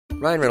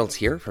Ryan Reynolds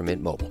here from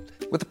Mint Mobile.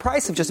 With the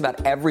price of just about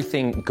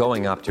everything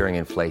going up during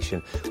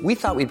inflation, we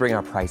thought we'd bring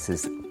our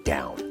prices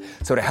down.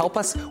 So to help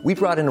us, we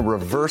brought in a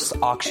reverse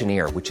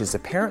auctioneer, which is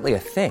apparently a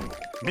thing.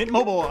 Mint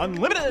Mobile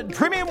Unlimited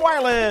Premium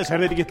Wireless. How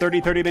to get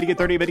 30, 30, bit to get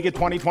 30, bit to get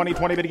 20, 20,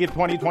 20, bit to get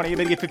 20, 20,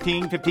 bit to get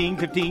 15, 15,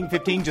 15,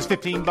 15, just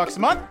 $15 a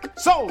month?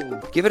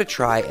 Sold! Give it a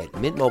try at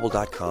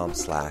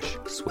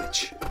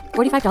mintmobile.com/switch.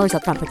 $45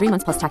 up front for 3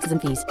 months plus taxes and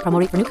fees. Promo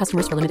rate for new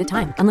customers for limited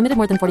time. Unlimited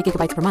more than 40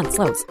 gigabytes per month.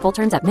 Slows full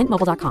terms at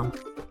mintmobile.com.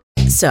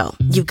 So,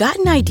 you've got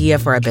an idea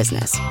for a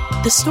business.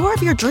 The store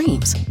of your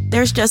dreams.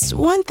 There's just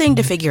one thing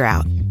to figure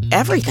out.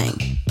 Everything.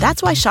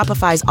 That's why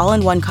Shopify's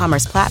all-in-one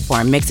commerce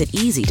platform makes it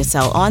easy to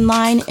sell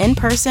online, in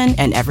person,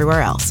 and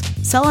everywhere else.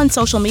 Sell on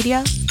social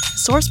media,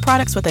 source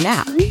products with an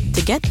app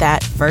to get that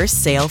first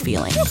sale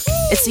feeling.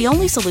 It's the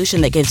only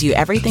solution that gives you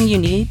everything you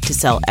need to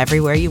sell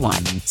everywhere you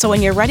want. So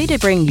when you're ready to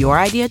bring your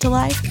idea to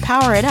life,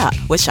 power it up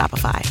with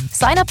Shopify.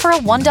 Sign up for a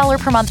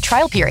 $1 per month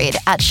trial period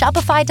at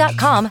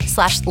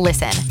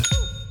shopify.com/listen.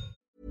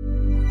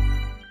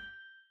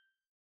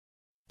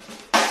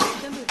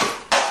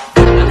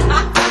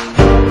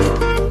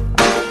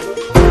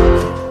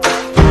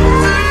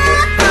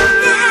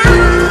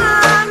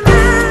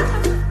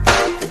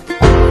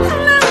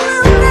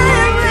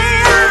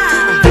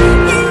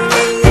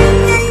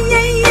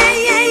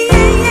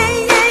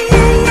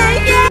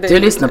 Du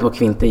lyssnar på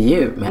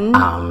Kvintervju med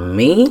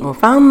Amie och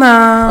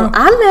Fanna och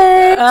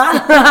Alex.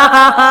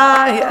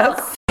 Yes.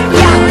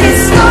 Jag är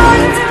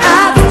stolt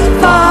att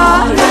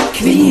vara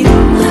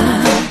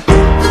kvinna.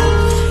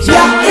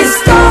 Jag är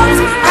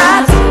stolt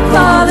att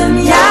vara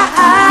den jag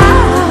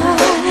är.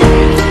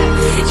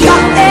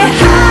 Jag är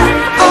här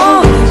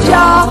och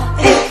jag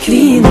är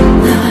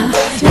kvinna.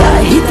 Jag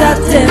har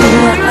hittat den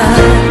jag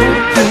är.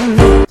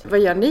 Vad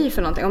gör ni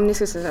för någonting? Om ni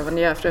ska säga vad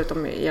ni gör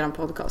förutom er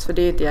podcast. För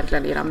det är ju inte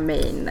egentligen era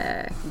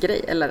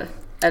main-grej, eller?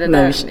 Är det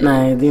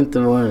Nej, det är inte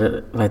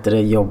vår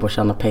jobb att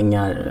tjäna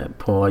pengar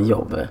på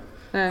jobb.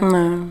 Nej.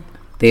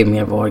 Det är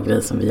mer vår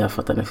grej som vi gör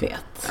för att den är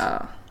fet.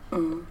 Ja,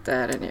 det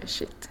är den ju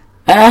shit.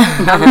 Ja,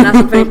 men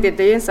alltså på riktigt,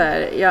 det är ju så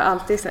här, jag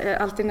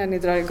alltid när ni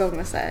drar igång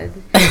med så här,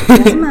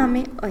 jag är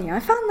Amie och jag är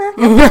Fanna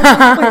och jag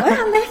är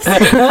Alex.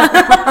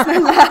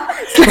 Snälla,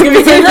 ska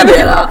vi säga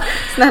det då?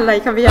 Snälla,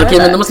 kan vi göra Okej,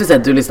 men då måste vi säga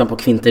att du lyssnar på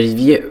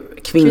Kvintervju.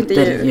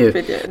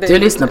 Du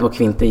lyssnar på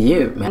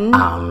Kvintervju med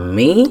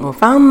Amie och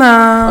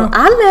Fanna och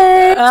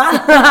Alex.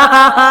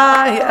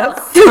 Yes.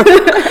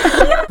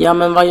 Ja,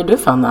 men vad gör du,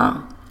 Fanna?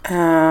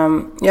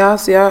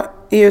 Så jag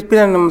är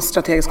utbildad inom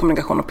strategisk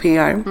kommunikation och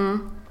PR.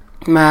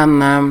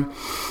 Men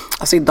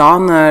alltså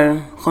idag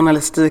när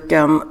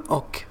journalistiken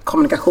och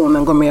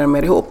kommunikationen går mer och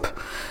mer ihop,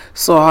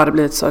 så har det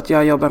blivit så att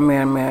jag jobbar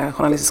mer med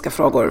journalistiska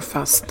frågor,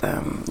 fast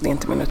det är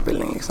inte min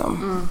utbildning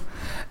liksom.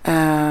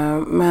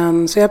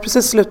 Men så jag har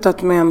precis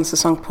slutat med en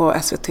säsong på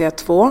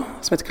SVT2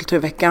 som heter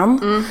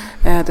Kulturveckan.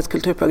 Det är ett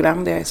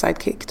kulturprogram där jag är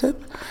sidekick typ.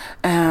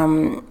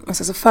 Och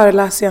sen så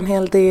föreläser jag en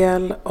hel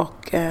del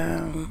och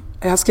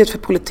jag har skrivit för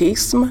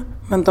politism,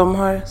 men de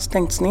har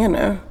stängts ner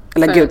nu.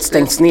 Eller gud,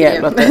 stängts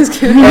ner.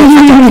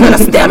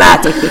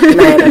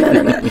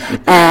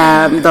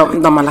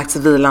 De har lagt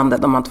sig vilande.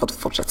 De har inte fått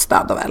fortsatt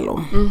stöd av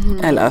LO.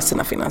 Eller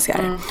sina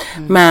finansiärer.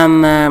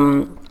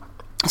 Men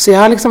så jag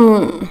har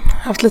liksom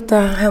haft lite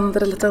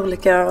händer, lite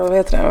olika, vad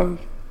heter det,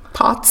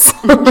 pots.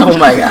 Oh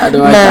my god,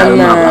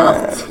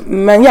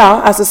 men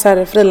ja, alltså så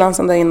här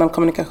frilansande inom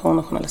kommunikation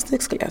och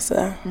journalistik skulle jag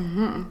säga.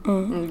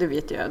 Det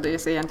vet jag. Det är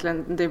så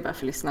egentligen, det är bara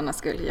för lyssnarnas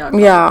skull. Jag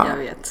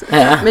vet.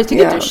 Men jag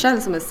tycker att du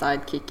känns som en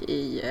sidekick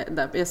i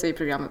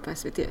programmet på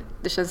SVT.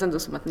 Det känns ändå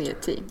som att ni är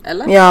ett team,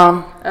 eller?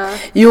 Ja.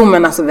 Jo,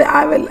 men alltså vi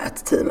är väl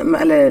ett team.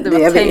 Eller, det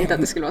var tänkt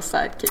att det skulle vara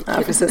sidekick. Ja,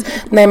 precis.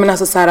 Nej, men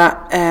alltså så här,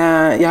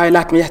 jag har ju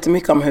lärt mig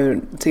jättemycket om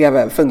hur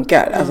tv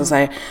funkar. Alltså så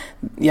här,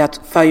 jag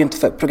för ju inte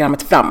för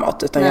programmet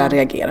framåt, utan jag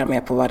reagerar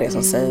mer på vad det är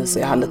som sägs.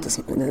 Jag har lite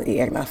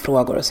egna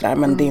frågor och sådär.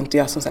 Men det är inte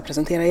jag som så här,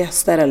 presenterar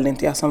gäster, eller det är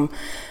inte jag som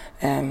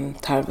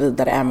tar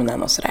vidare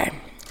ämnen och sådär.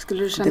 Det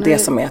är det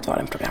som är att vara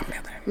en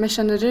programledare. Men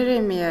känner du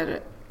dig mer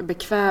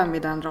bekväm i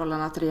den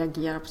rollen att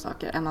reagera på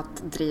saker än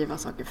att driva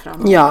saker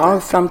framåt? Ja,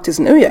 fram tills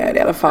nu gör jag det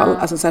i alla fall.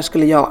 Alltså så här,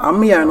 skulle jag och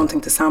Amie göra någonting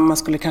tillsammans,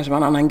 skulle det kanske vara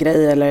en annan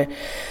grej, eller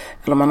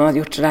om man har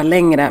gjort det där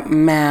längre.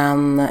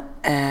 Men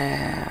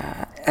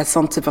ett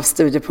sånt typ av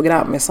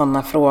studieprogram med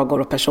sådana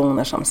frågor och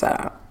personer som så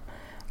här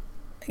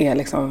är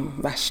liksom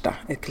värsta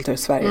i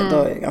kultursverige, då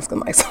är det ganska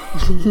nice.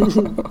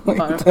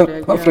 Bara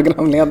för vara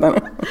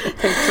programledare.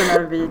 Tänk på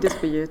några videos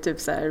på YouTube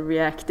så här,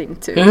 reacting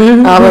to.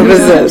 Ja, men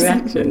precis.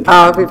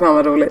 Ja, fy fan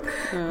vad roligt.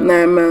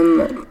 Nej,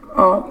 men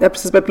ja, jag har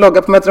precis börjat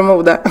blogga på Metro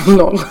Mode.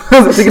 Noll.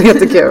 Jag tycker det är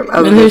jättekul.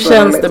 Men hur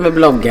känns det med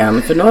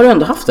bloggen? För nu har du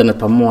ändå haft den ett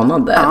par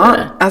månader. Ja,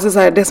 alltså så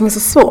här, det som är så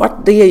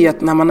svårt, det är ju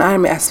att när man är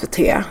med SVT,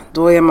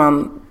 då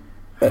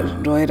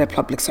är det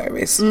public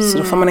service. Så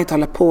då får man inte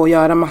hålla på och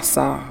göra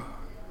massa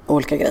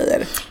olika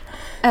grejer.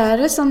 Är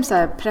det som så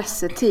här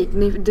pressetik?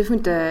 Du får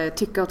inte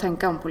tycka och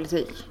tänka om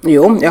politik.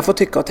 Jo, jag får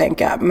tycka och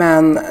tänka.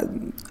 Men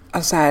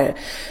alltså här,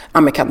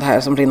 Amie kan det här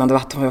som rinnande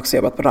vatten, har jag också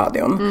jobbat på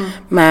radion.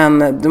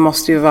 Men det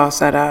måste ju vara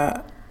så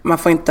här, man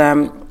får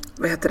inte,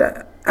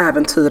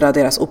 äventyra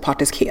deras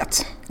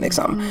opartiskhet.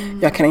 Liksom.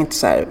 Jag kan inte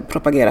så här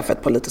propagera för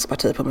ett politiskt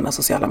parti på mina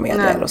sociala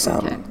medier och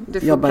sen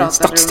jobba i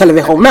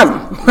statstelevisionen.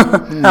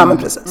 Ja, men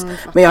precis.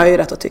 Men jag har ju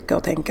rätt att tycka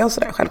och tänka och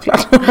sådär,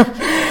 självklart.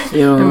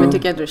 Men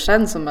tycker jag det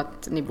känns som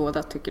att ni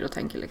båda tycker och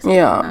tänker liksom.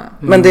 Ja,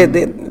 men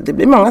det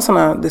blir många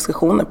sådana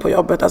diskussioner på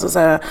jobbet. Alltså så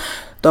här,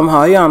 de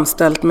har ju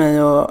anställt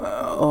mig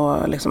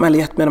och liksom, eller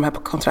gett mig de här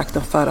på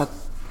kontrakten för att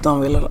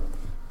de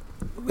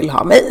vill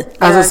ha mig.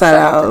 Alltså så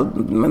här,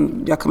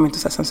 men jag kommer inte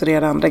så här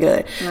censurera andra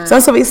grejer. Nej.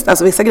 Sen så visst,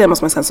 alltså vissa grejer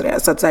måste man censurera.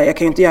 Så att säga, jag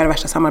kan ju inte göra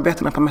värsta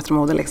samarbetena på Metro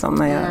Mode liksom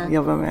när jag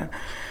jobbar med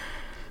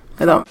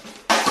dem.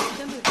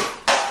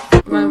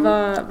 Men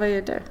vad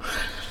är det?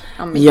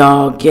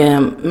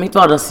 Mitt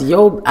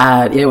vardagsjobb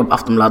är, jag jobbar på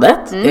Aftonbladet.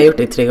 Jag har gjort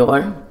det i 3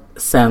 år.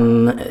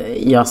 Sen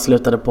jag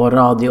slutade på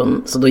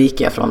radion. Så då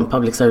gick jag från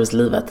public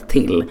service-livet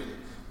till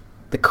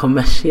det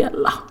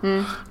kommersiella.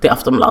 Till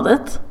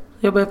Aftonbladet.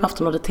 Jobbar jag på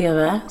Aftonbladet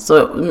TV.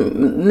 Så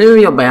nu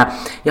jobbar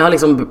jag har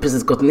liksom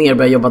precis gått ner och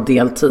börjat jobba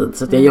deltid.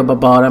 Så att jag jobbar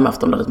bara med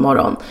Aftonbladet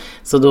morgon.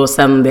 Så då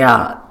sände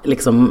jag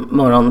liksom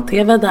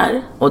morgon-TV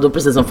där. Och då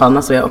precis som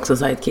Fanna så är jag också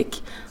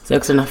sidekick. Så jag är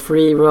också den här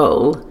free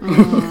roll.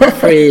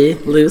 Free,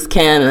 loose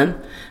cannon.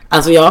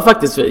 Alltså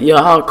jag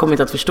har kommit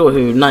att förstå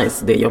hur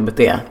nice det jobbet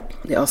är.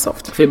 Ja,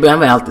 soft. För i början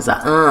var jag alltid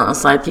såhär,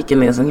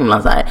 sidekicken är så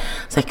himla såhär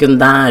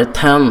sekundär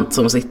tönt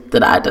som sitter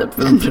där,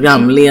 typ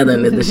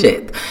programledaren lite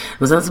shit.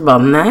 Men sen så bara,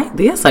 nej,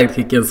 det är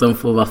sidekicken som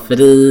får vara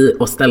fri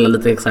och ställa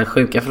lite så här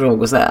sjuka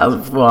frågor så här, alltså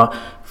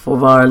få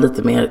vara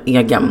lite mer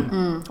egen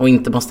och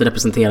inte måste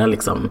representera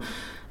liksom,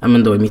 ja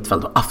men då i mitt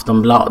fall då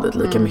Aftonbladet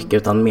lika mycket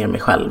utan mer mig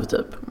själv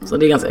typ. Så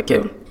det är ganska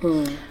kul.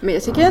 Men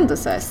jag tycker ändå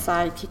så här,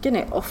 sidekicken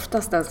är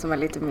oftast den som är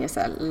lite mer så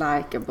här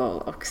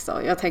likable också.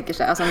 Jag tänker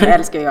så här, alltså man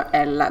älskar ju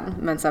Ellen,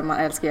 men så här, man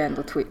älskar ju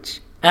ändå Twitch.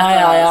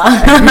 Ja.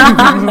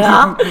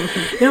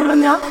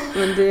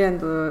 Men det är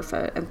ändå så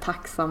här, en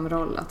tacksam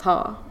roll att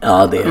ha.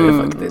 Ja, det är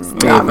det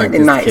faktiskt. Det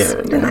är nice.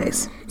 Kul. Det är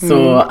nice.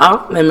 Så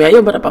men jag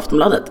jobbade på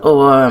Aftonbladet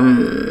och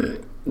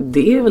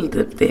det är väl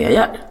typ det jag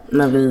gör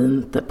när vi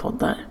inte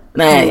poddar.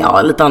 Nej,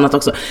 lite annat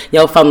också.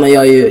 Jag och Fanna,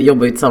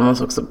 jobbar ju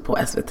tillsammans också på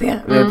SVT.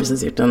 Vi har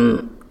precis gjort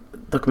en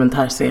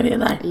dokumentärserie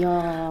där.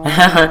 Ja.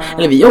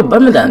 Eller vi jobbar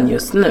med den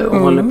just nu och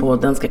håller på,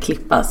 den ska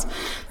klippas.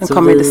 Den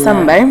kommer i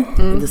december.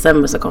 I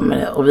december så kommer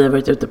det. Och vi har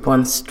varit ute på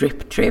en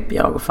strip-trip,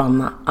 jag och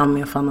Fanna.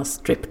 Amie och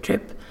Fannas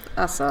strip-trip.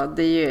 Alltså,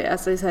 det är ju,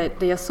 alltså,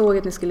 det jag såg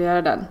att ni skulle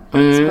göra den.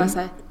 Så bara så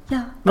här,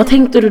 Vad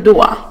tänkte du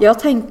då? Jag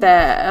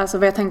tänkte, alltså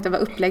vad jag tänkte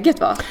vad upplägget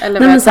var. Eller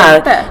men vad jag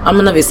tänkte. Ja,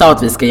 men när vi sa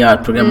att vi ska göra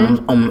ett program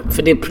om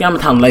för det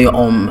programmet handlar ju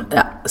om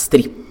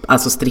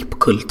alltså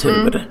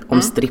strippkultur,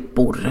 om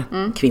strippor,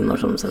 kvinnor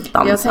som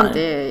dansar. Jag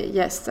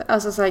tänkte,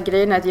 alltså så här,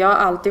 grejen är att jag har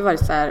alltid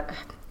varit så här,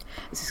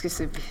 jag skulle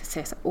säga så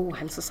här,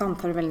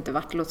 ohälsosamt har det väl inte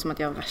varit. Det låter som att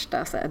jag är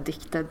värsta så här,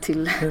 addicted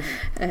till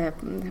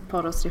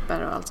porr och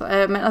strippar och allt så.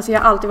 Men alltså jag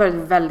har alltid varit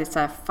väldigt så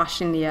här,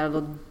 fascinerad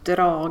och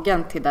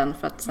dragen till den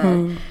för att så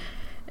här,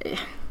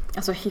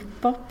 alltså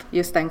hiphop,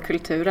 just den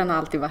kulturen har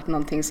alltid varit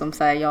någonting som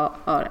så här, jag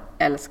har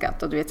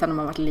älskat. Och du vet, sen när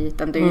man varit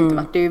liten, det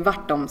har ju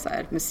varit de så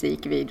här,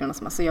 musikvideorna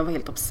som, alltså jag var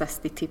helt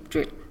obsessed i Tip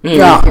Drill.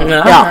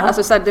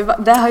 Alltså så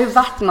här, det har ju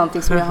varit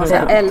någonting som jag har så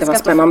här, älskat. Det var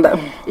spännande.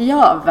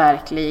 Ja,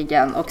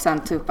 verkligen. Och sen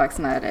Tupacs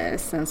sån här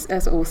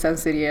alltså,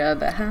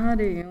 osensurerade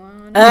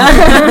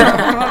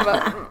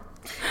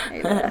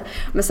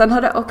men sen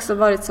har det också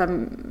varit så här,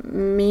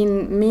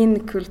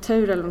 min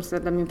kultur, eller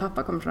där min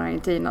pappa kommer från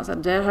Argentina, så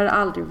där har det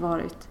aldrig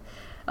varit,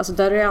 alltså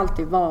där har det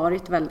alltid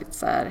varit väldigt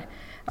så här,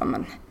 ja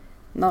men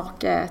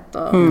naket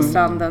och på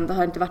stranden. Det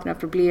har inte varit några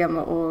problem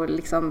att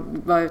liksom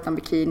vara utan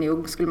bikini,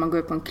 och skulle man gå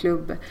upp på en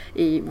klubb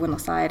i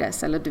Buenos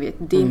Aires eller du vet,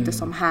 det är inte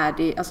som här,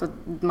 det är, alltså,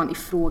 man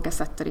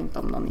ifrågasätter inte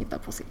om någon inte har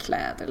på sig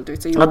kläder eller du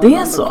vet, så ja, det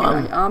är så.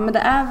 Ja, men det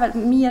är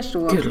väl mer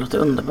så. Gud, det låter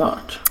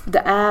underbart. Det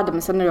är det,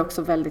 men sen är det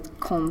också väldigt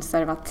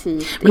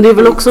konservativt. Men det är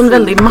väl också en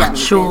väldigt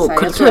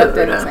macho-kultur.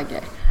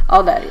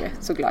 Ja, det är det ju,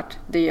 såklart.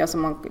 Det är ju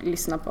som man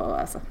lyssnar på,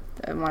 alltså,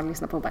 man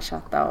lyssnar på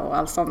bachata och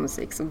all sån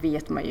musik, så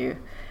vet man ju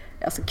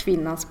alltså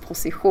kvinnans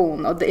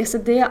position, och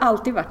det har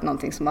alltid varit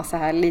någonting som har så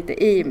här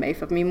lite i mig,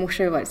 för att min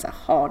morsa har ju varit så här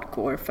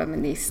hardcore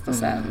feminist, och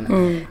sen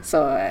så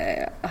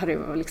har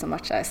det liksom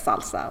varit så här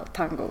salsa och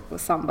tango och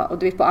samba, och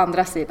du vet på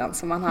andra sidan,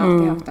 så man har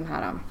alltid haft den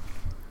här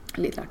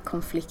lilla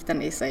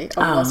konflikten i sig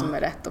om vad som är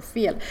rätt och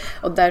fel,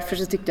 och därför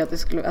så tyckte jag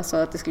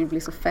att det skulle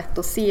bli så fett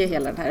att se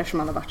hela den här, eftersom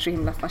man har varit så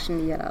himla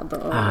fascinerad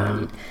och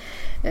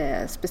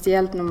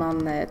speciellt när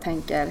man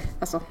tänker,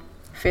 alltså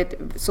för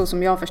så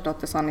som jag har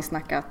förstått det så har ni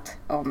snackat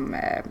om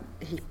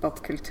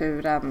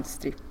hiphopkulturen,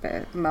 stripp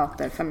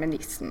möter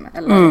feminism,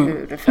 eller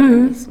hur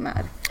feminism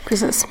är.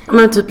 Precis.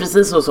 Men typ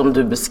precis så som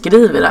du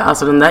beskriver det,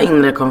 alltså den där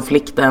inre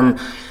konflikten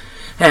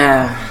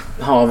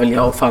har väl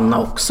jag och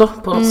Fanna också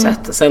på något sätt.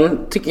 Sen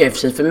tycker jag i och för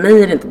sig, för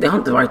mig det har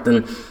inte varit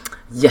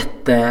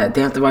det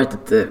har inte varit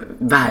ett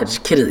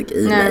världskrig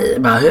i mig.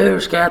 Bara, hur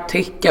ska jag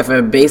tycka?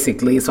 För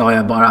basically så har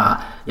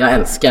jag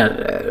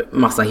älskar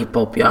massa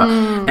hiphop. Jag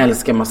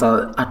älskar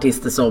massa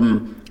artister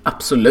som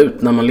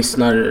absolut, när man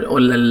lyssnar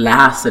och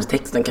läser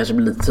texten kanske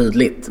blir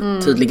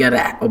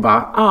tydligare och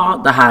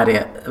bara, det här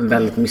är en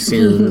väldigt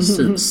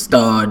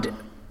musylstörd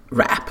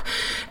rap.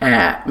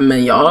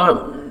 Men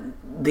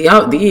det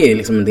är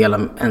liksom en del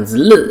av ens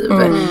liv.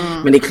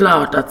 Men det är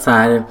klart att så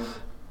här,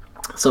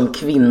 som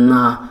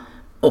kvinna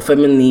och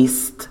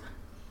feminist,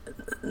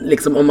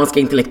 liksom, om man ska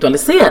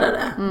intellektualisera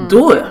det,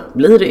 då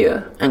blir det ju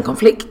en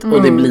konflikt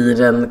och det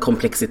blir en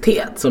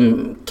komplexitet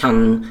som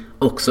kan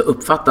också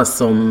uppfattas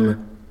som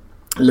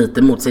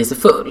lite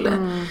motsägelsefull.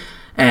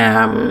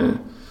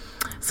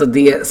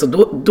 Så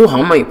då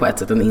har man ju på ett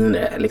sätt en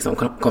inre liksom,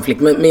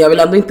 konflikt. Men jag vill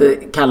ändå inte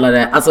kalla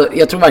det, alltså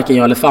jag tror varken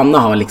jag eller Fanna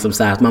har liksom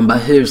så här att man bara,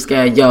 hur ska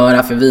jag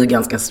göra? För vi är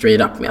ganska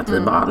straight up med att vi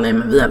bara, nej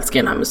men vi älskar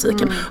den här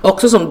musiken.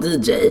 Också som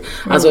DJ.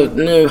 Alltså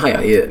nu har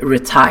jag ju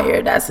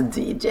retired as a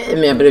DJ,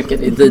 men jag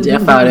brukade ju DJa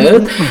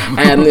förut.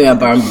 Nu är jag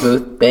bara en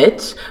boot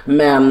bitch.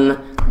 Men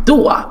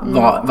då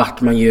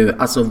vart man ju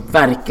alltså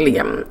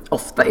verkligen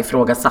ofta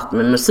ifrågasatt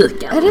med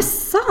musiken. Är det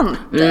sant?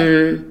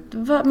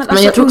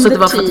 Men jag tror också att det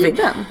var för att vi...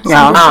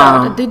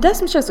 Det är det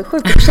som känns så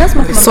sjukt. Det känns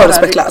som att man så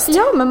respektlöst.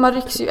 Ja, men man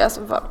rycks ju,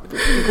 alltså,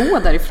 gå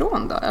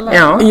därifrån då, eller?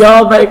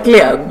 Ja,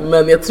 verkligen.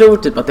 Men jag tror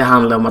typ att det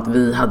handlar om att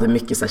vi hade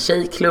mycket så här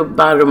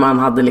tjejklubbar och man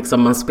hade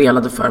liksom, man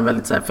spelade för en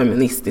väldigt så här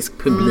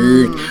feministisk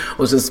publik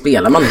och så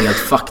spelar man helt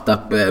fucked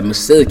up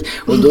musik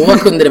och då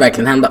kunde det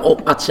verkligen hända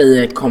att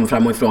tjejer kom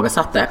fram och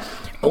ifrågasatte.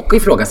 Och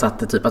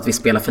ifrågasatte typ att vi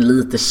spelar för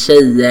lite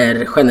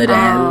tjejer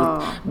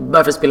generellt.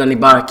 Varför spelar ni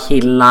bara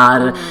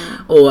killar?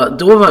 Och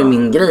då var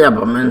min grej, jag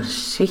bara, men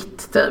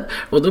shit typ.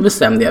 Och då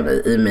bestämde jag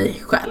mig i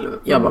mig själv.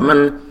 Jag bara,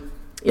 men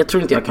jag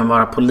tror inte jag kan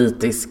vara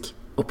politisk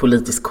och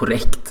politiskt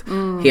korrekt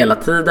hela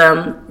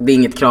tiden. Det är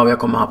inget krav jag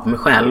kommer ha på mig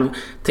själv.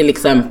 Till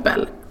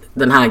exempel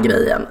den här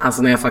grejen.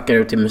 Alltså när jag fuckar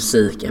ut till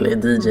musik eller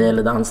DJ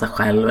eller dansar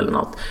själv eller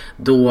något.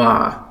 Då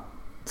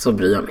så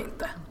bryr jag mig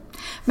inte.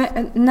 Men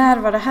när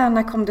var det här?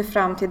 När kom du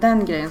fram till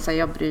den grejen? Så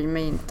jag bryr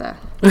mig inte.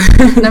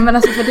 Nej, men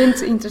alltså, för det är en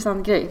så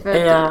intressant grej. För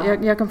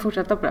jag kan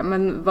fortsätta på det.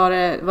 Men var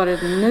det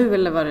nu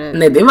eller var det...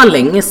 Nej, det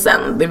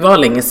var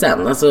länge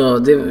sedan. Alltså,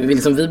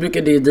 liksom, vi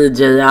brukade ju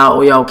DJa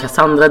och jag och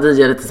Cassandra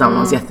DJade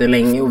tillsammans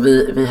jättelänge. Och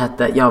vi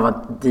hette, jag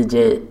var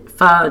DJ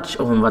Fudge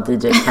och hon var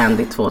DJ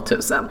Candy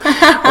 2000.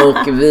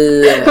 Och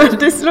vi...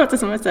 Det låter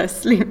som ett så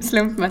här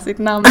slumpmässigt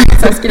namn.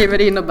 Så jag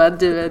skriver in och bara,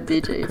 du är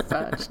DJ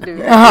Fudge,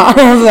 du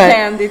är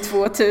Candy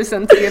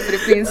 2000, 3 för det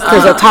finns.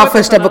 Ta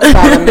första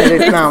bokstaven med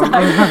ditt namn.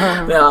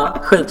 Ja,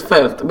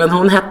 skitfult. Men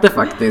hon hette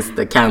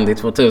faktiskt Candy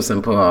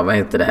 2000 på, vad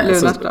heter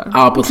det?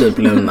 Ja, på typ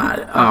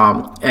Lunnar.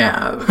 Ja,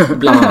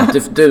 bland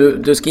annat.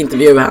 Du ska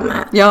intervjua henne.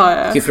 Ja.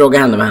 Du kan fråga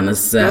henne vad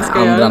hennes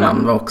andra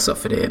namn var också,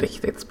 för det är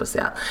riktigt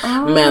speciellt.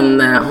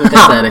 Men hon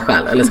kan säga det själv.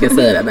 Eller ska jag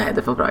säga det? Nej,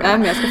 det får fråga. Nej,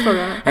 men jag ska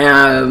fråga.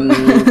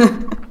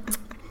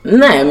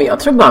 Nej, men jag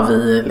tror bara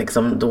vi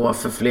liksom då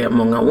för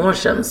många år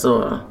sedan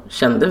så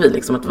kände vi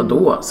liksom att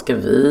vadå, ska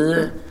vi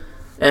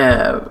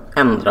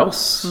ändra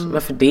oss?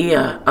 Varför det?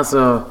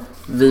 Alltså,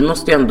 vi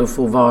måste ju ändå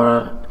få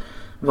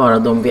vara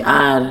de vi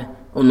är.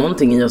 Och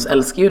någonting i oss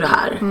älskar ju det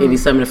här. Är vi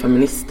sämre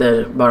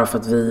feminister bara för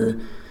att vi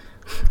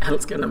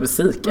älskar den här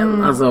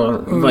musiken?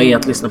 Alltså, vad är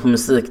att lyssna på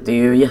musik? Det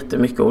är ju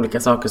jättemycket olika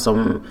saker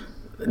som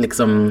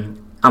liksom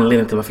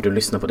anledningen till varför du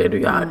lyssnar på det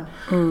du gör.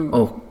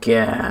 Och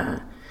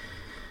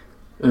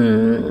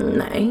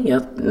nej,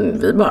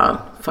 vi bara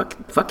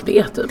fuck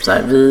det typ så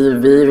här.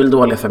 Vi är väl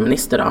dåliga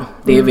feminister då.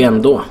 Det är vi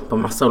ändå på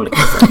massa olika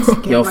sätt.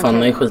 Jag och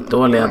Fanna är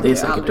skitdåliga, det är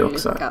säkert du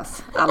också.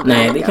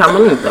 Nej, det kan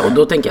man inte. Och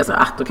då tänker jag så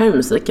här, då kan ju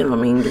musiken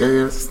vara min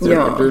grej.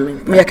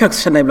 Men jag kan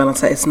också känna ibland att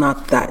säga it's not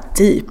that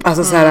deep.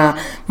 Alltså så här,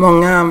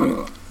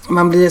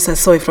 man blir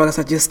så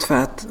ifrågasatt just för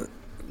att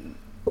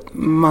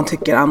man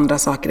tycker andra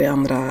saker i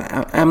andra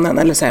ämnen,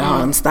 eller så här,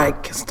 har en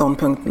stark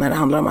ståndpunkt när det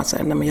handlar om att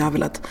säga, nej men jag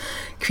vill att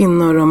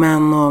kvinnor och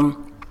män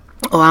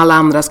och alla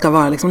andra ska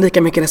vara liksom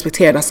lika mycket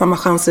respekterade, samma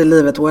chanser i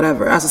livet,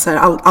 whatever. Alltså så här,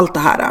 allt det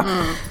här.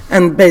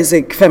 En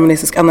basic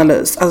feministisk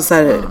analys. Alltså så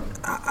här,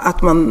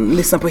 att man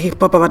lyssnar på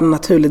hiphop har varit en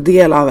naturlig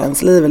del av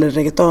ens liv, eller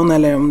reggaeton,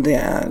 eller om det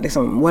är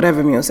liksom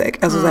whatever music.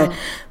 Alltså så här,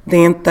 det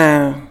är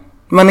inte...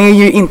 Man är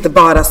ju inte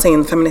bara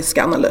sin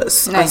feministiska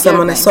analys. Nej, alltså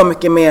man är så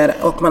mycket mer,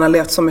 och man har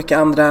levt så mycket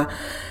andra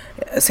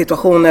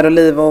situationer och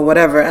liv och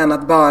whatever än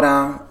att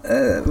bara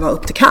vara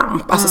upp till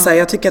kamp. Alltså så här,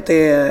 jag tycker att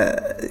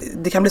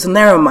det kan bli så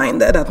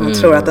narrow-minded att man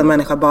tror att en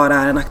människa bara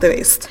är en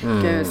aktivist.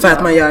 För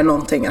att man gör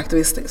någonting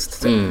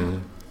aktivistiskt. Typ.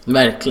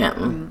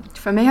 Verkligen.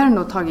 För mig har det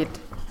nog tagit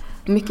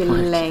mycket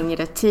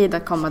längre tid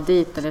att komma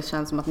dit, eller det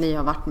känns som att ni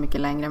har varit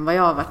mycket längre än vad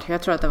jag har varit.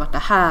 Jag tror att det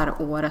här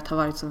året har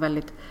varit så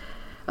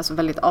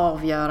väldigt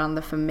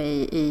avgörande för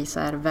mig i så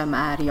här, vem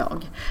är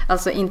jag?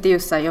 Alltså inte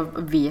just så här,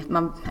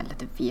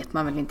 det vet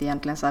man väl inte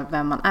egentligen så här,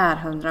 vem man är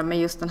 100, men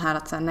just den här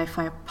att så här, nej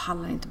fan, jag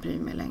pallar inte bry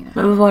mig längre.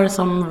 Men vad var det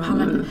som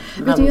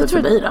vände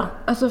för dig då?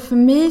 Alltså för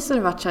mig så har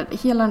det varit så här,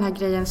 hela den här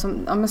grejen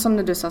som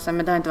när du sa så här,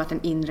 men det har inte varit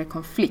en inre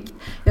konflikt.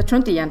 Jag tror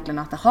inte egentligen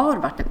att det har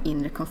varit en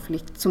inre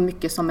konflikt så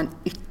mycket som en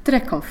yttre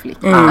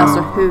konflikt.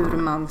 Alltså hur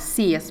man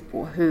ses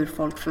på, hur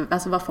folk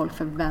vad folk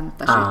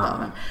förväntar sig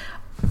av en.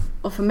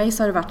 Och för mig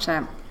så har det varit så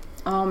här,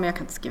 men jag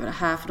kan inte skriva det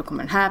här för då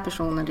kommer den här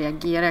personen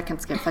reagera. Jag kan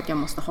inte skriva för att jag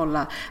måste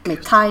hålla mig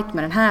tight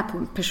med den här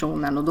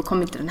personen och då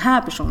kommer inte den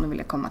här personen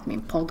vilja komma till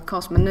min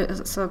podcast. Men nu,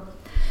 så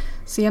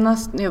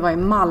senast när jag var i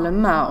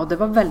Malmö och det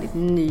var väldigt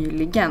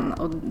nyligen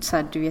och så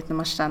här, du vet när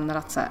man känner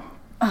att så här,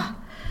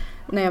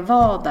 när jag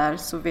var där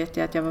så vet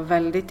jag att jag var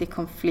väldigt i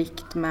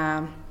konflikt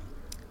med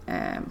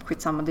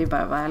skitsamma, det är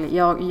bara att vara ärlig.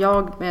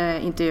 Jag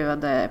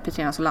intervjuade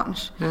Petrina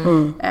Solange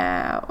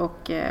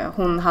och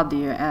hon hade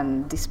ju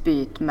en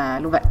dispyt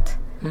med Lovette.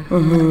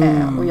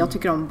 Och jag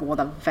tycker om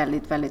båda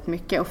väldigt, väldigt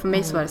mycket. Och för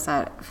mig så var det så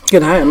här...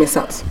 Gud, det här har jag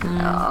missat.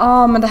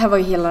 Ja, men det här var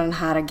ju hela den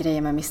här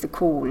grejen med Mr.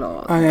 Cool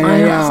och... Oh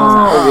my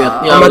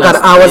god,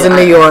 I was in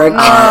New York.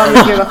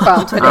 Gud vad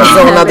skönt för jag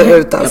zonade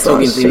ut alltså. Jag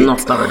tog inte in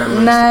något av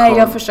den. Nej,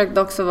 jag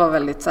försökte också vara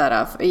väldigt så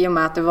här, i och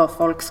med att det var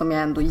folk som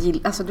jag ändå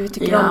gillar. Alltså du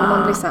tycker om,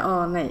 man blir så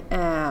här, nej.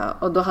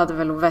 Och då hade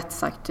väl Lovette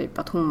sagt typ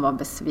att hon var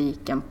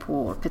besviken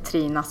på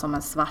Petrina som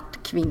en svart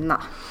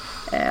kvinna.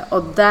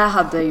 Och det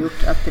hade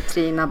gjort att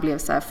Petrina blev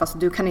så här, fast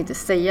du kan inte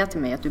säga till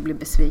mig att du blir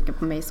besviken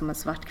på mig som en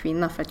svart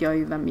kvinna för att jag är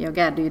ju vem jag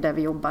är, det är ju det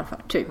vi jobbar för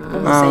typ.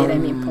 Och hon säger det i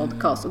min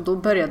podcast och då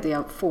började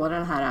jag få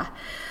den här,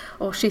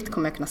 shit,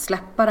 kommer jag kunna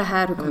släppa det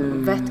här, hur kommer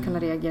Lovette kunna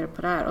reagera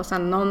på det här? Och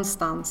sen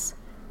någonstans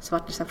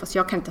svart det så här, fast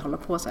jag kan inte hålla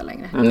på så här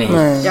längre.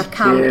 Nej. Jag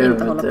kan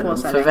inte hålla på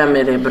så här längre. För vem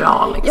är det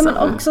bra liksom? Ja,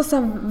 men också så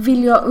här,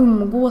 vill jag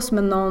umgås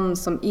med någon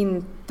som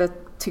inte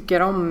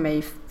tycker om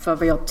mig för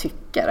vad jag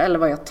tycker eller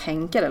vad jag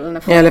tänker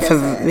eller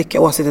för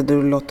vilka åsikter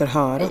du låter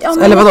höra.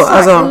 Eller vadå?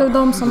 Eller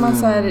de som man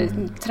så här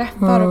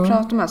träffar och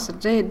pratar med. Så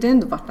det har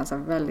ändå varit en så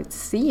här väldigt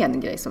sen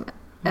grej som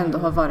ändå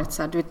har varit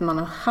så här, du vet, man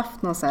har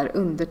haft någon så här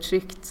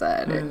undertryckt så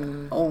här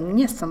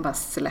ångest som bara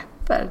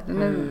släpper.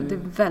 Det är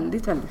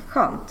väldigt, väldigt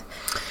skönt.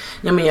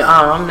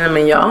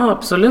 Ja,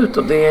 absolut.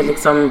 Och det är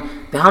liksom,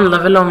 det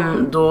handlar väl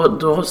om,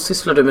 då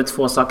sysslar du med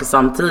två saker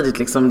samtidigt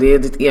liksom. Det är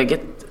ditt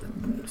eget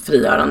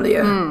frigörande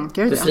ju.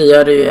 Du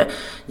frigör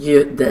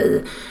ju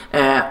dig.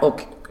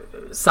 Och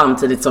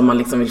samtidigt som man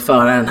liksom vill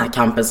föra den här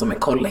kampen som är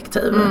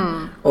kollektiv.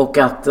 Och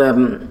att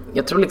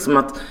jag tror liksom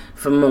att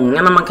för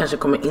många när man kanske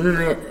kommer in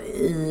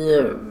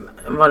i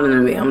vad det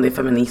nu är, om det är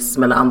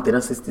feminism eller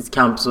antirasistisk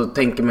kamp, så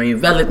tänker man ju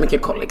väldigt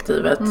mycket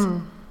kollektivet.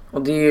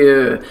 Och det är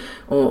ju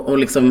och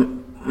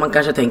liksom man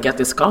kanske tänker att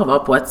det ska vara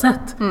på ett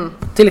sätt.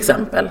 Till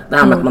exempel det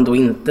här med att man då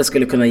inte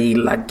skulle kunna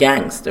gilla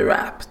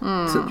gangsterrap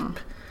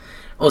typ.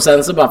 Och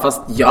sen så bara,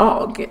 fast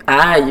jag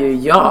är ju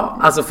jag.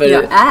 Alltså för,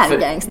 jag är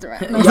gangster.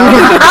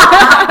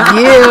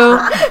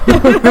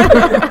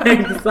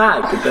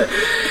 Exakt.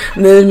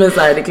 Nej, men så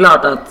här, det är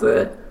klart att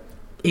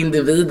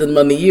individen,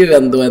 man är ju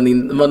ändå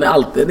man är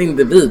alltid en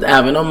individ.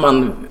 Även om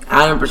man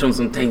är en person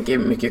som tänker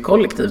mycket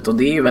kollektivt. Och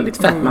det är ju väldigt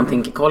fett, man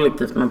tänker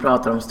kollektivt. Man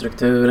pratar om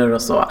strukturer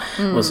och så.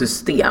 Och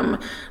system.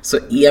 Så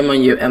är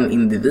man ju en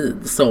individ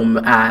som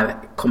är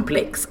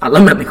komplex. Alla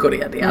människor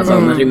är det. Alltså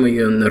annars är man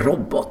ju en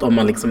robot om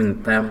man liksom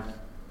inte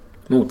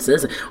motsäger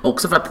sig.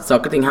 Också för att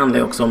saker och ting handlar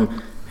ju också om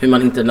hur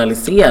man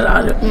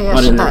internaliserar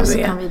vad det nu är. Så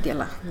kan vi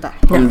dela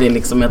där. Om det är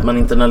liksom att man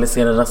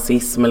internaliserar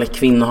rasism eller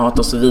kvinnohat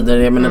och så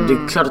vidare. Jag menar, det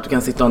är klart att du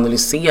kan sitta och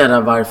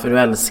analysera varför du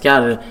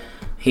älskar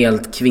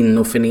helt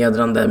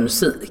kvinnoförnedrande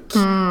musik.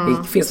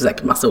 Det finns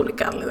säkert massa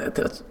olika anledningar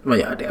till att man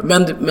gör det.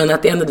 Men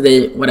at the end of the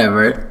day,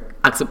 whatever,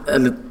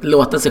 eller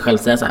låta sig själv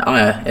säga så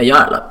här, jag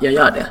gör det. Jag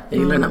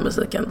gillar den här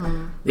musiken.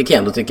 Det kan jag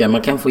ändå tycka,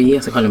 man kan få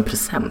ge sig själv en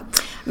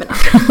present.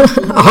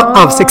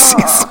 Av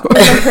sexism.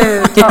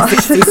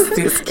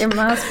 Sexistisk.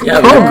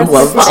 Jävla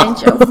gåva.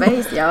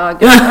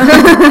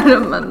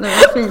 Men det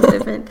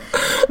är fint.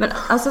 Men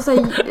alltså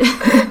så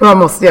man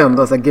måste ju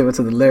ändå så give it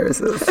to the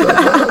lyricists.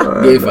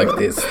 Det är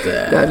faktiskt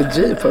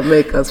strategy for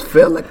make us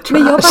feel like trash.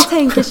 Men jag bara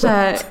tänker så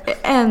här,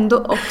 ändå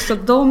också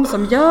de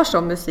som gör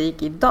som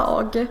musik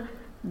idag,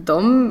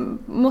 de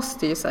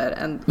måste ju så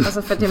här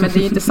alltså för att men det är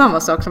ju inte samma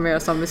sak som att göra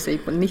som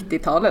musik på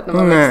 90-talet när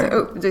man växte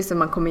upp. Det är så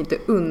man kommer inte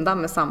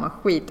undan med samma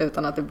skit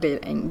utan att det blir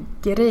en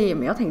grej.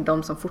 Men jag tänker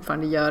de som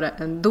fortfarande gör det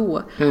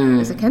ändå.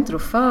 Så kan inte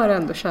då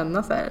ändå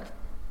känna så här,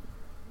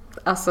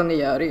 alltså ni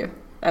gör det ju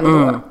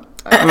ändå.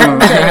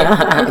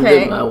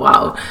 Okay.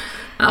 Wow.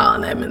 Ja,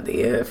 nej, men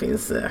det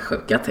finns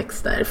sjuka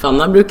texter.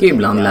 Fanna brukar ju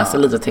ibland läsa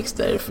lite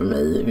texter för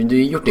mig. Du har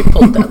ju gjort det i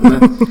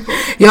podden.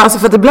 Ja, alltså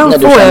för att ibland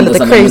får jag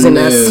lite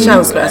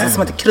craziness-känslor. Alltså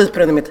som att det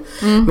kryper under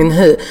min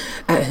hud.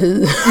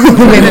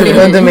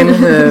 Under min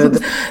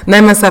hud.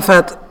 Nej, men så här, för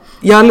att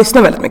jag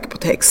lyssnar väldigt mycket på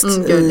text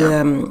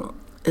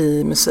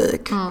i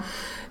musik.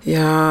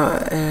 Jag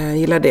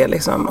gillar det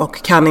liksom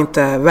och kan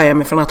inte värja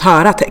mig från att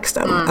höra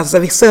texten. Alltså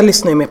vissa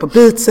lyssnar ju mer på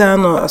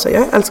beatsen och alltså,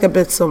 jag älskar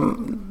beats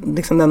som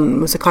liksom den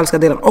musikaliska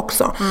delen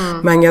också.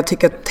 Men jag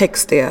tycker att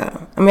text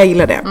jag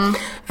gillar det.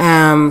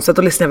 Så att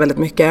då lyssnar jag väldigt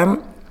mycket.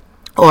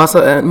 Och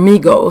alltså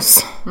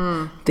Migos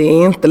det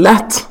är inte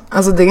lätt.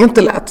 Alltså det är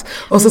inte lätt.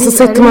 Och så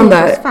sitter man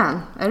där.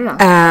 Fan? Är du det?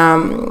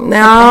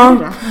 Ja.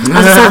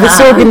 Alltså, vi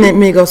såg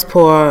Migos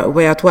på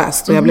Way Out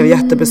West och jag blev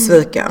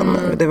jättebesviken.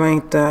 Det var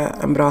inte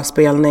en bra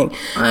spelning.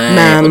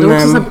 Men, och det var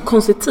också så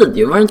konstig tid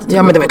ju. Var det inte typ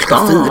men det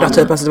var 4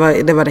 typ. Alltså,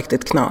 det var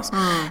riktigt knas.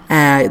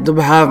 Då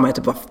behöver man ju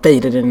typ vara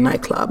faded in a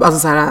nightclub. Alltså,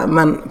 så här,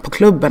 men på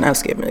klubben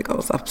älskar jag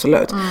Migos,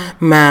 absolut.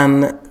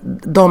 Men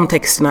de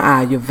texterna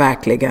är ju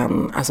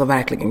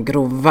verkligen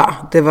grova.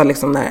 Det var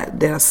liksom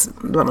det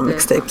var någon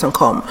mixtape som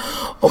kom.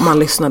 Och man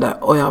lyssnade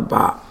och jag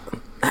bara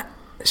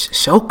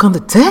choke on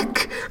the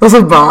dick och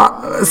så bara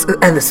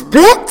and the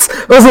spit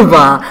och så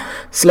bara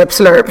slurp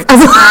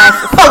alltså vad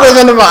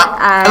är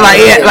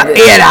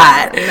det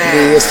här?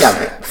 Det är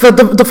skabbigt. För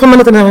då får man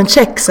lite en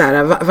check så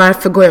här,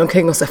 varför går jag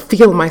omkring och så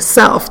feel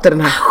myself till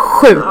den här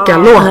sjuka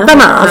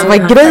låtarna, alltså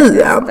vad är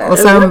grejen? Och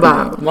sen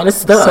bara man är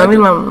störd. Så vill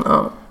man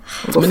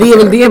men det är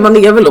väl det, man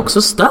är väl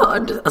också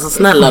störd. Alltså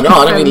snälla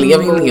rara, vi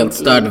lever i en helt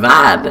störd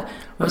värld.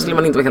 Varför skulle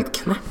man inte vara helt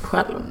knäpp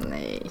själv?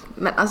 Nej,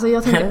 men alltså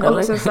jag tänker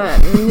också så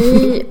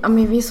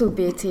här, vi såg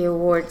BET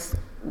Awards,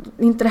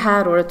 inte det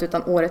här året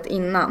utan året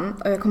innan.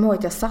 Och jag kommer ihåg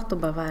att jag satt och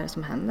bara, vad är det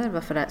som händer?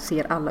 Varför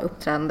ser alla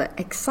uppträdande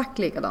exakt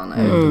likadana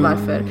ut?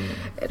 Varför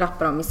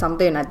rappar de i samma?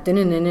 Det är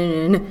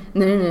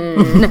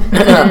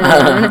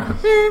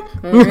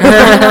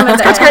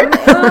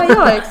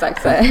ja,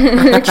 exakt så här.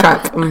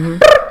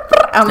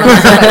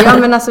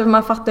 Men alltså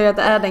man fattar ju att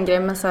det är den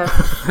grejen, men så här,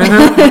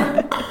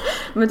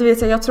 men du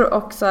vet, jag tror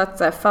också att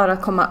så här, för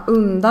att komma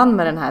undan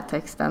med den här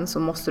texten så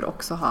måste du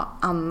också ha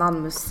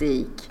annan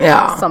musik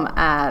som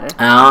är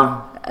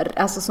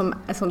alltså som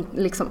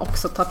liksom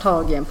också tar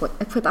tag i en på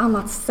ett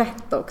annat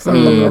sätt också.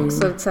 Och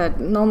också så här,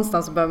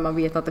 någonstans behöver man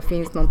veta att det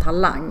finns någon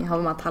talang. Har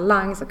man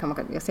talang så kan man,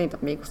 jag säger inte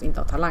att Migos inte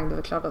har talang, det är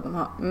väl klart att de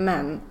har,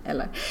 men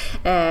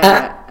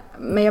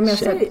jag menar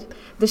så här,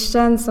 det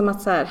känns som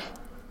att så här,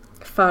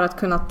 för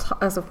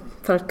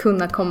att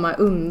kunna komma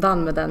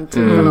undan med den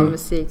typen av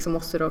musik så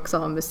måste du också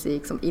ha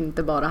musik som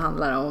inte bara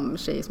handlar om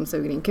tjejer som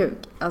suger in kuk.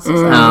 Alltså, så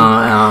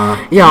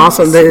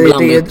så det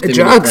är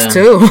drugs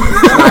too.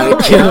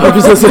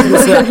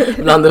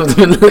 Bland upp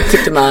med lite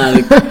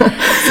knark.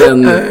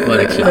 Sen var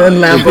det klart.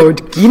 En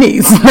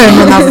Lamborghinis.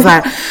 Men alltså så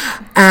här,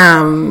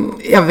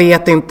 jag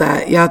vet inte.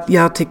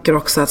 Jag tycker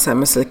också att så här,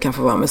 musik kan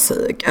få vara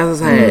musik.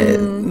 Alltså, så här,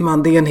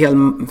 det är en hel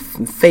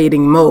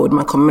fading mode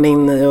man kommer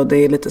in i och det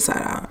är lite så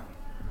här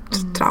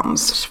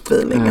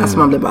trans-feeling. Alltså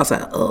man blir bara så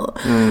här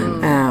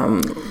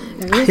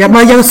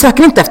jag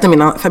söker inte efter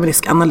min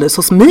feministiska analys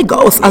hos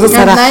Migos. Alltså,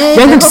 jag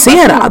är inte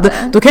intresserad.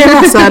 Då kan jag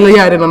läsa eller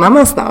göra det någon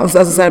annanstans.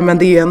 Alltså, så här, men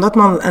det är ju ändå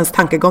att ens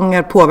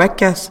tankegångar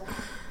påverkas.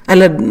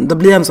 Eller då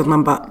blir det så att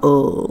man bara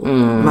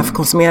varför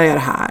konsumerar jag det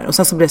här? Och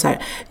sen så blir det så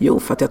här,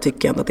 för att jag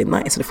tycker ändå att det är nice.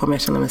 Och det får mig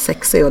att känna mig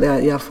sexig och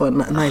jag får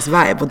en nice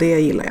vibe. Och det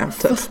gillar jag.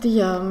 Typ. Fast det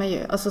gör man ju.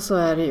 Alltså så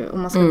är det ju.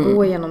 Om man ska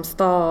gå genom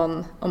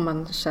stan, om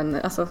man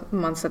känner, alltså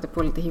om man sätter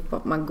på lite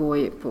hiphop, man går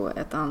ju på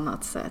ett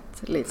annat sätt.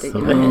 Lite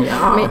grann.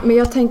 Men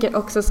jag tänker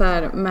också så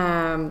här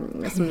med,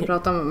 som vi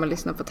pratar om man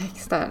lyssnar på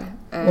texter.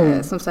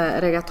 Som så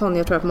här, reggaeton,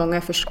 jag tror att många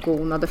är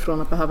förskonade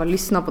från att behöva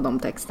lyssna på de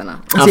texterna.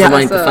 Alltså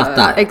man inte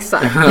fattar.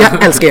 Exakt.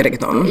 Jag älskar ju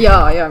reggaeton.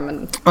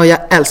 Men... Och jag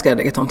älskar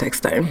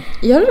reggaetontexter.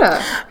 Gör du det?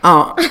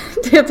 Ja.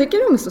 Jag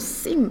tycker de är så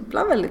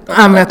simpla väldigt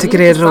ofta. Ja, men jag tycker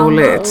det är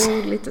roligt. Samma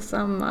ord, lite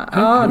samma.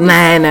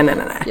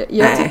 Nej.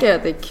 Jag tycker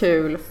att det är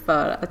kul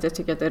för att jag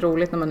tycker att det är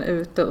roligt när man är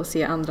ute och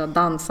ser andra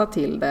dansa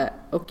till det.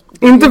 Och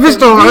inte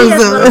förstår vad de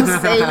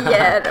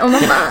säger. Och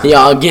man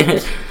bara...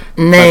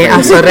 Nej,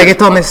 alltså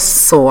reggaeton är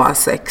så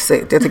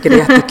sexigt. Jag tycker det är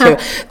jättekul.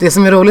 Det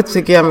som är roligt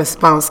tycker jag med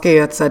spanska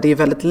är att så här, det är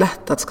väldigt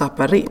lätt att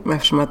skapa rim.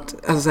 Eftersom att,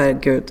 alltså så här,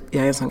 gud,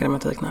 jag är en sån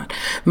grammatiknörd.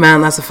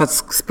 Men alltså för att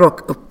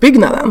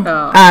språkuppbyggnaden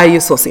är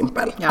ju så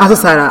simpel. Alltså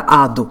så här,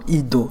 ado,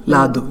 ido,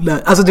 lado, la.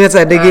 Alltså du vet så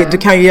här, du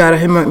kan ju göra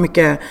hur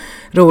mycket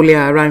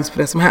roliga rhymes på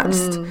det som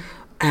helst.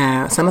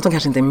 Sen att de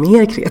kanske inte är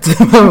mer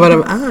kreativa än vad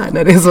de är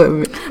när det är så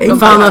enkelt.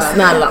 Fanna,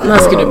 snälla, när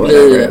ska du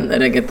bli en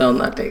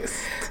reggaetonartist?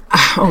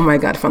 Oh my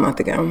god,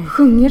 fanatica.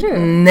 Sjunger du?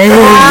 Nej.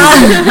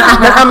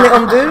 Men Amie,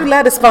 om du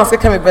lär dig spanska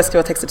kan vi börja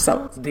skriva texter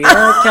tillsammans. Det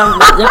kan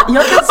bli.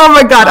 Jag kan... Oh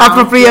my god,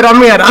 appropriera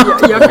mera.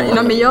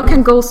 Men jag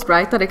kan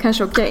ghostwrita, det är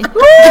kanske okej.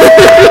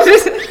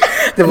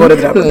 Det var det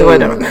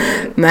drömmen.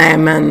 Nej,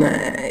 men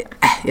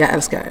jag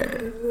älskar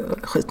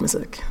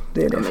skitmusik.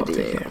 Det är det folk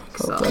tycker.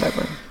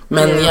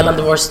 Men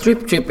gällande vår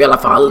strip trip i alla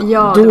fall,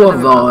 då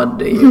var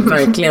det ju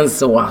verkligen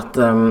så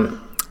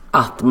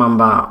att man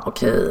bara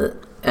okej,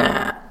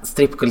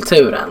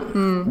 strippkulturen,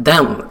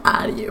 den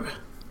är ju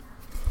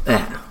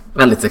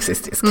väldigt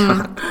sexistisk,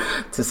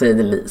 to say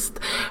the least.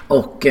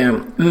 Och,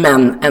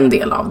 men en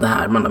del av det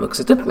här man har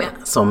vuxit upp med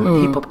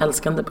som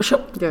hiphop-älskande person.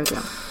 Gud, ja.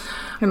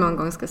 Hur många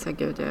gånger ska jag säga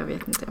gud, jag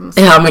vet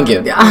inte. Ja, men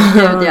gud, ja.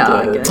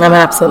 Ja,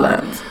 men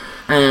absolut.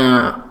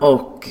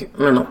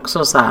 Men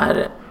också så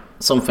här,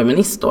 som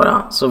feminist då,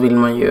 så vill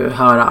man ju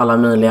höra alla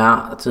möjliga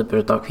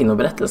typer av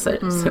kvinnoberättelser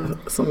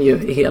som ju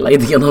är hela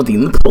idén av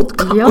din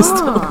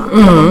podcast.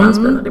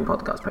 Din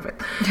podcast,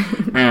 perfekt.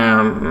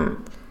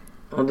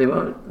 Och det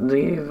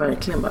är ju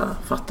verkligen bara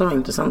fatta vad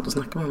intressant att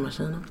snacka med de här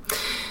tjejerna.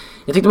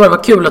 Jag tyckte bara det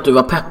var kul att du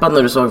var peppad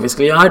när du sa att vi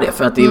skulle göra det.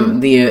 För att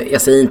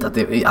jag säger inte att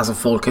alltså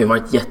folk har ju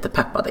varit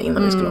jättepeppade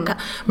innan vi skulle åka.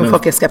 Men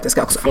folk är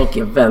skeptiska också. Folk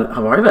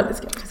har varit väldigt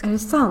skeptiska. Är det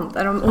sant?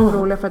 Är de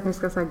oroliga för att ni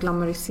ska så här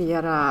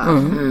glamorisera?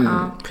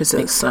 Precis.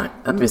 Exakt,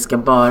 att vi ska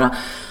bara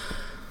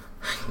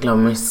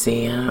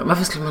glamorisera.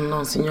 Varför skulle man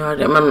någonsin göra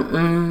det?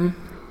 Men...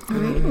 Jag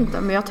vet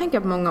inte, men jag tänker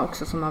att många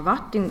också som har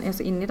varit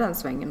in i den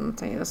svängen,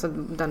 alltså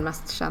den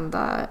mest kända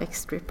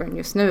ex-strippern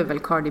just nu är väl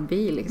Cardi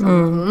B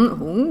liksom.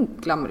 Hon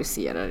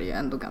glamoriserar ju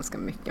ändå ganska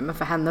mycket, men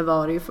för henne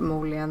var det ju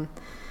förmodligen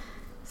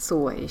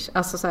så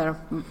alltså så här,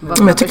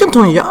 men jag tycker inte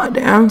hon gör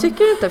det.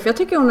 Tycker inte, för jag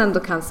tycker hon ändå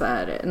kan så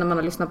här, när man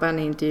har lyssnat på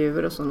henne i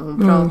intervjuer och så när hon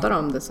pratar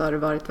om det, så har det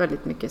varit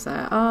väldigt mycket så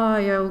här,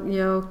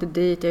 jag åkte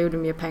dit, jag gjorde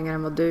mer pengar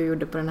än vad du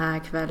gjorde på den här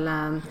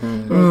kvällen.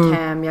 Jag gick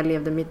hem, jag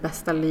levde mitt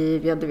bästa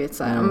liv, jag, du vet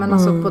så här, men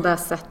alltså på det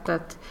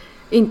sättet,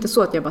 inte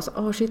så att jag bara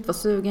så, shit vad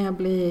sugen jag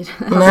blir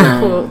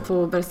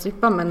på att börja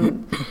strippa,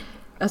 men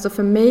alltså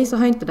för mig så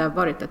har inte det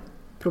varit ett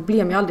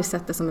problem. Jag har aldrig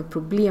sett det som ett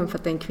problem för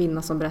att det är en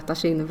kvinna som berättar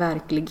sin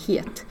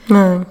verklighet.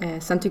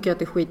 Sen tycker jag att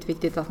det är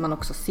skitviktigt att man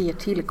också ser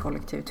till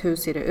kollektivet. Hur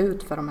ser det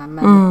ut för de här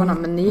människorna?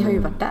 Men ni har ju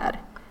varit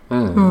där.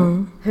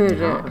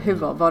 Hur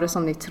var det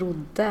som ni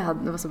trodde?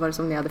 Var det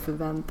som ni hade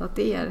förväntat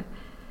er?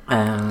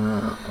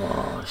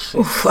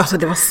 Alltså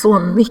det var så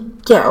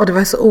mycket och det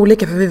var så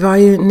olika, för vi var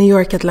ju i New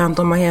York,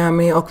 Atlanta och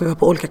Miami och vi var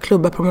på olika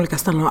klubbar på de olika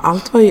ställena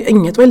och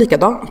inget var ju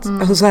likadant.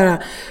 Alltså så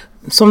här,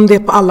 som det är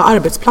på alla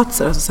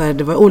arbetsplatser, alltså så här,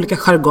 det var olika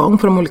jargong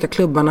på de olika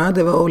klubbarna,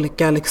 det var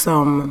olika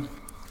liksom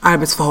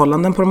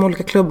arbetsförhållanden på de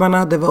olika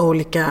klubbarna, det var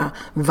olika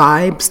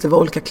vibes, det var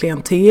olika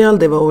klientel,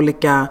 det var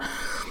olika,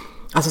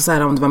 alltså så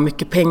här, om det var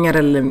mycket pengar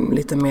eller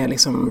lite mer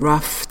liksom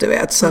rough, du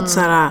vet, så att så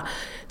här,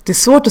 det är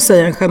svårt att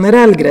säga en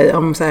generell grej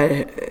om så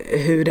här,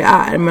 hur det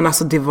är, men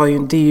alltså det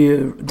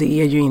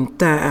är ju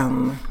inte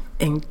en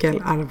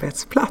enkel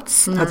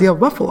arbetsplats att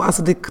jobba på,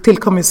 alltså det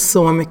tillkommer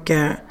så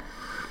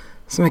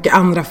mycket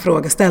andra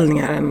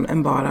frågeställningar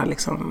än bara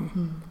liksom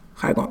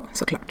jargong,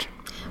 såklär.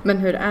 Men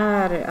hur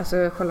är alltså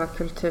själva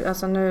kultur,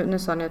 alltså nu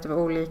sa ni att det var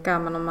olika,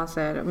 men om man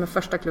säger med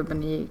första klubben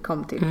ni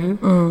kom till,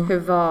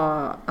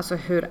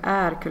 hur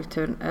är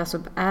kulturen, alltså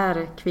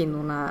är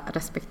kvinnorna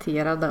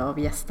respekterade av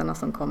gästerna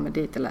som kommer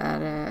dit, eller är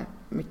det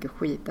mycket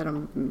skit där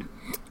de...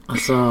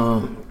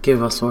 Alltså gud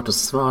vad svårt att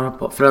svara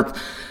på, för att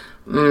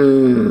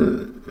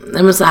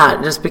nej men så här,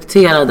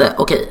 respekterade,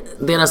 okej,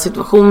 deras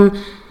situation.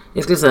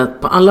 Jag skulle säga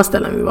att på alla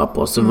ställen vi var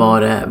på så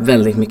var det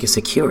väldigt mycket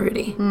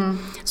security.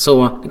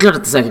 Så det är klart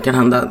att det säkert kan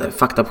hända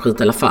fucked up skit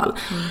i alla fall.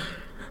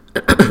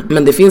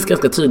 Men det finns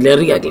ganska tydliga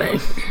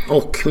regler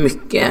och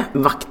mycket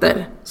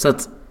vakter. Så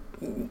att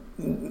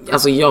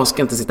alltså jag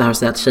ska inte sitta här och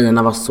säga att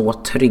tjejerna var så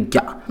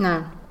trygga.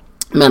 Nej.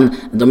 Men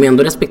de är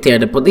ändå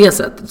respekterade på det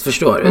sättet,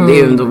 förstår du? Det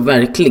är ju ändå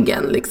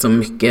verkligen liksom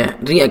mycket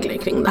regler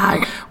kring det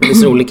här. Och det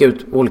ser olika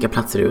ut på olika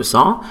platser i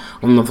USA.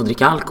 Om de får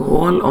dricka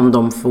alkohol, om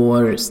de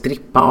får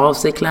strippa av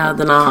sig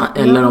kläderna,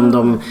 eller om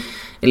de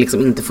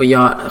liksom inte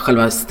får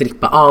själva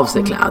strippa av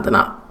sig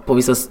kläderna. På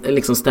vissa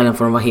liksom ställen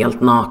får de vara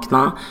helt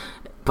nakna.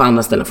 På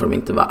andra ställen får de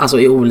inte vara. Alltså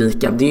det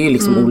är ju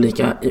liksom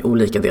olika i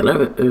olika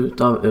delar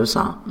utav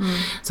USA.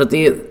 Så att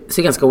det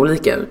ser ganska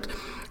olika ut.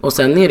 Och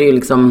sen är det ju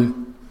liksom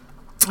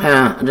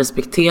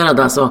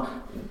respekterade, alltså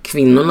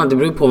kvinnorna, det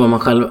beror på vad man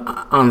själv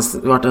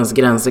vart ens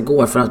gränser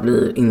går för att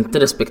bli inte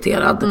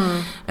respekterad.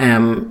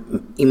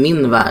 I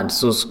min värld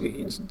så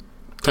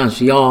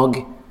kanske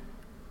jag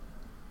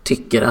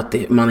tycker att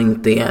man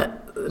inte är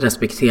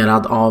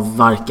respekterad av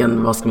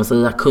varken, vad ska man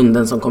säga,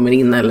 kunden som kommer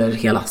in eller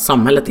hela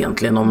samhället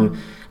egentligen, om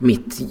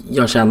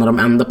jag tjänar de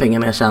enda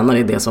pengarna jag tjänar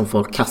är det som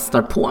folk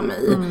kastar på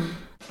mig.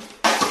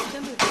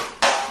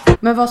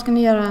 Men vad ska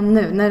ni göra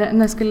nu?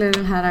 När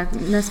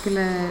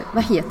skulle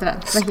vad heter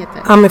det?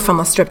 Amie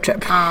Fanna Strip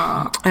Trip.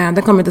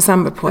 Den kommer i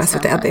december på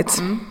SVT Edit.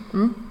 Så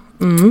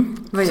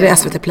det är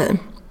SVT Play.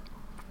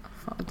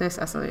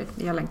 Alltså,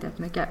 jag längtar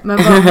jättemycket. Men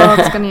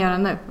vad ska ni göra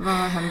nu? Vad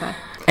händer?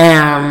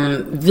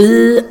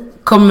 Vi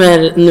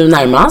kommer nu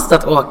närmast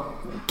att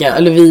åka,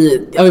 eller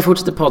vi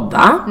fortsätter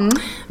podda.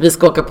 Vi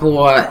ska åka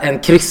på en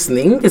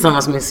kryssning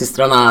tillsammans med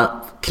systrarna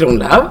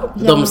Kronlöv.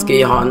 De ska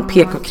ju ha en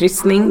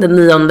PK-kryssning den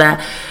 9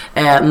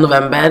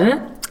 november.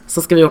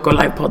 Så ska vi åka och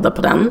livepodda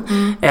på den.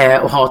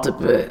 Och ha typ,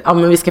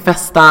 men vi ska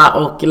festa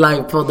och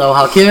livepodda och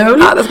ha kul.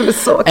 Ja, det ska bli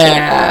så kul.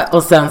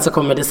 Och sen så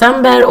kommer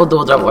december och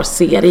då drar vår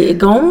serie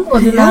igång.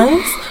 Och det är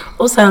nice.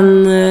 Och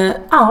sen,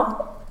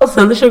 och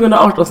sen är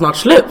 2018 snart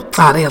slut.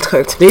 Ja, det är helt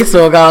sjukt. Det är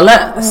så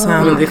galet.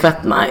 Men det är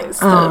fett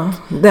nice.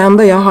 Det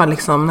enda jag har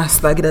liksom,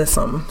 nästa grej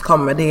som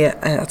kommer, det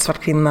är att Svart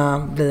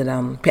kvinna blir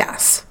en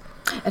pjäs.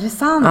 Är det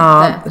sant?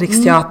 Ja,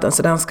 Riksteatern,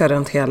 så den ska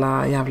runt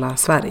hela jävla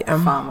Sverige.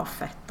 Fan vad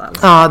fett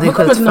alltså. Ja, det är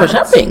skitfett.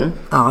 Norrköping?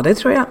 Ja, det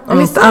tror jag.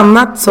 Om inte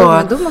annat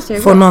så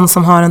får någon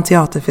som har en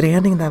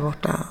teaterförening där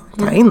borta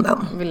ta in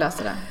den. Vi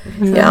löser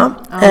det. Ja,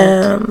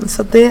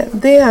 så det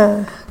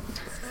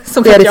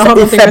som det är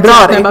i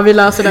februari. Vi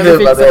löser det, vi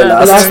fixar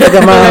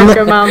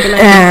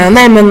det.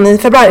 Nej, men i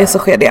februari så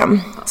sker det.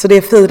 Så det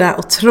är 4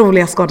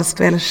 otroliga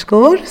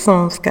skådespelerskor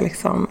som ska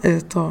liksom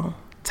ut och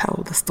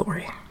tell the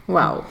story.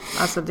 Wow,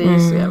 alltså det är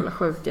ju så jävla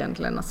sjukt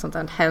egentligen att sånt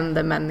här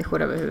händer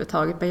människor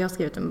överhuvudtaget. Men jag har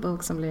skrivit en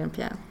bok som blir en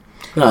pjäs.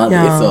 Ja, det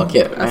är så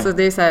kul. Alltså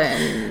det är så här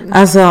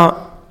Alltså,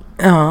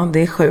 ja, det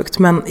är sjukt.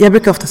 Men jag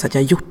brukar ofta säga att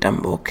jag har gjort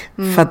en bok.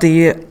 För att det är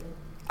ju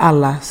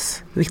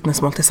allas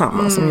vittnesmål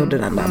tillsammans som gjorde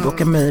den där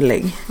boken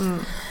möjlig.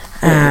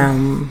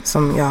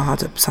 Som jag har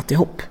typ satt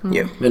ihop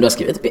ju. Men du har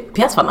skrivit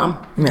pjäs, Fanna?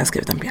 Men jag har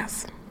skrivit en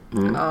pjäs.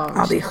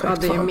 Ja, det är sjukt. Ja,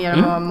 det är ju mer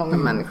än vad många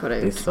människor har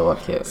gjort. Det är så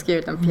kul.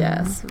 Skrivit en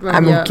pjäs.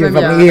 Nej men gud,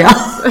 vad är jag?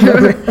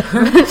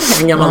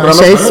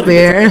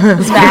 Shakespeare.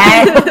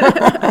 Nej.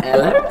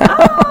 Eller?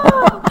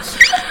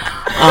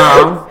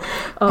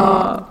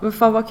 Ja, men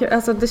fan vad kul.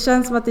 Alltså det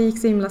känns som att det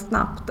gick så himla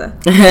snabbt.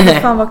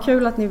 Fan vad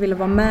kul att ni ville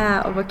vara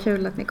med och vad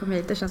kul att ni kom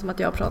hit. Det känns som att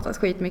jag har pratat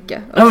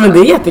skitmycket. Ja, men det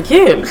är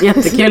jättekul.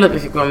 Jättekul att vi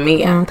fick vara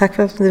med. Tack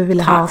för att du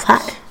ville ha oss här.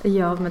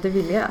 Ja, men det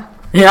ville jag.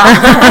 Ja.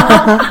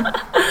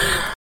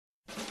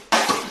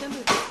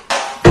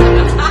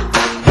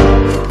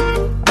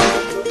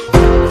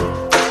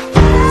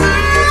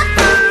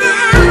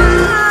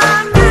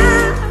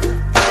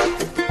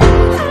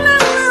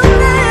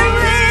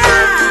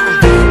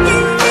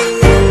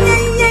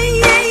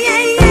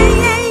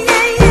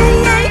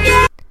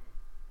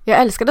 Jag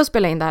älskade att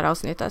spela in det här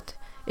avsnittet.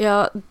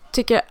 Jag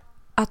tycker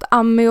att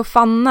Amie och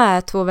Fanna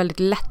är två väldigt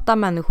lätta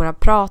människor att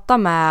prata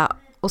med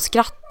och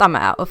skratta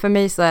med. Och för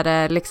mig så är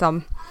det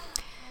liksom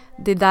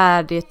det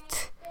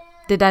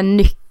där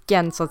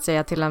nyckeln så att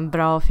säga till en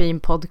bra och fin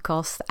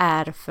podcast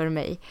är för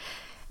mig.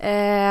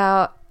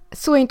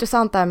 Så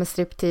intressant det här med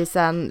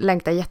stripteasen.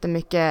 Längtar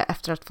jättemycket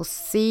efter att få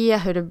se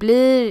hur det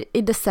blir.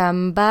 I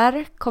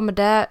december kommer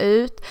det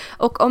ut.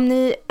 Och om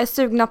ni är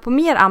sugna på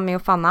mer Amie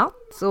och Fanna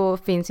så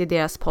finns ju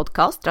deras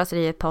podcast,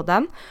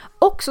 Raseriet-podden.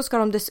 Och så ska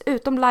de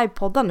dessutom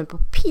livepodda nu på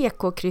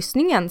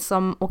PK-kryssningen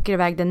som åker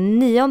iväg den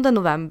 9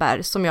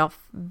 november. Som jag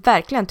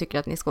verkligen tycker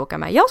att ni ska åka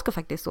med. Jag ska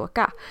faktiskt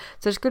åka.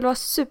 Så det skulle vara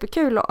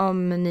superkul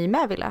om ni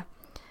med ville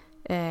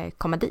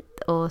komma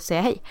dit och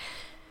säga hej.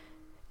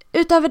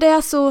 Utöver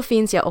det så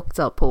finns jag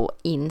också på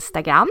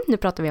Instagram. Nu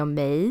pratar vi om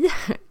mig.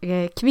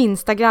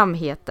 Kvinstagram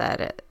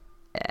heter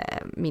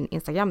min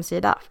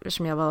Instagram-sida.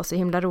 Eftersom jag var så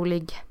himla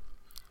rolig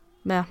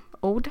med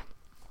ord.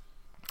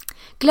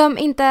 Glöm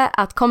inte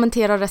att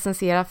kommentera och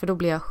recensera för då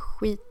blir jag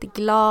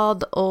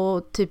skitglad.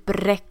 Och typ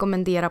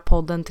rekommendera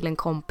podden till en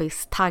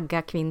kompis.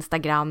 Tagga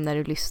Kvinstagram när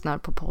du lyssnar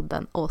på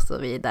podden och så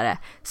vidare.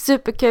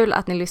 Superkul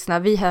att ni lyssnar.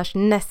 Vi hörs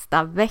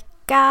nästa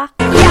vecka.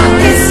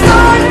 Jag är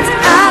stolt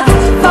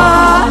att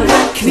vara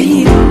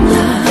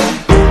kvinna.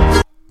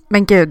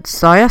 Men gud,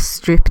 sa jag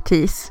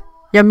striptease?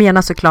 Jag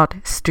menar såklart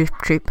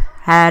strip-trip.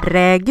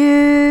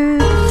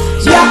 Herregud.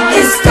 Jag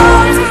är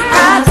stolt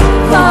att